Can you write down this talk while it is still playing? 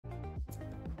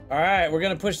All right, we're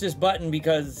gonna push this button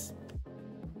because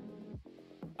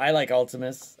I like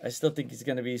Ultimus. I still think he's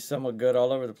gonna be somewhat good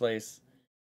all over the place.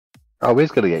 Oh,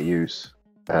 he's going to get used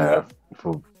Yep.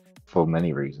 for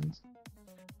many reasons.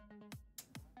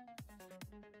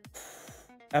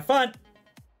 Have fun.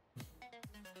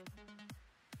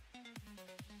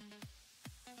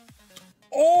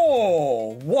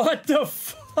 Oh, what the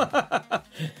fuck?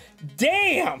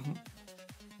 Damn.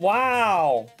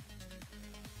 Wow.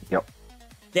 Yep.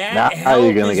 That Now help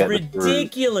you're gonna is get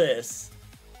ridiculous.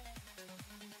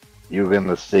 You're going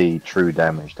to see true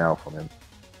damage now from him.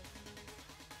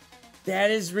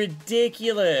 That is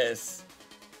ridiculous.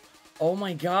 Oh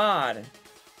my god.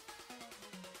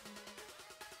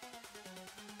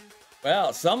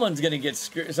 Well, someone's gonna get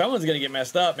someone's gonna get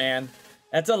messed up, man.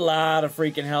 That's a lot of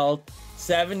freaking health.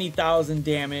 70,000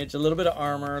 damage, a little bit of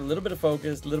armor, a little bit of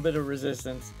focus, a little bit of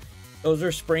resistance. Those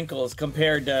are sprinkles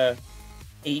compared to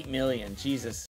 8 million. Jesus.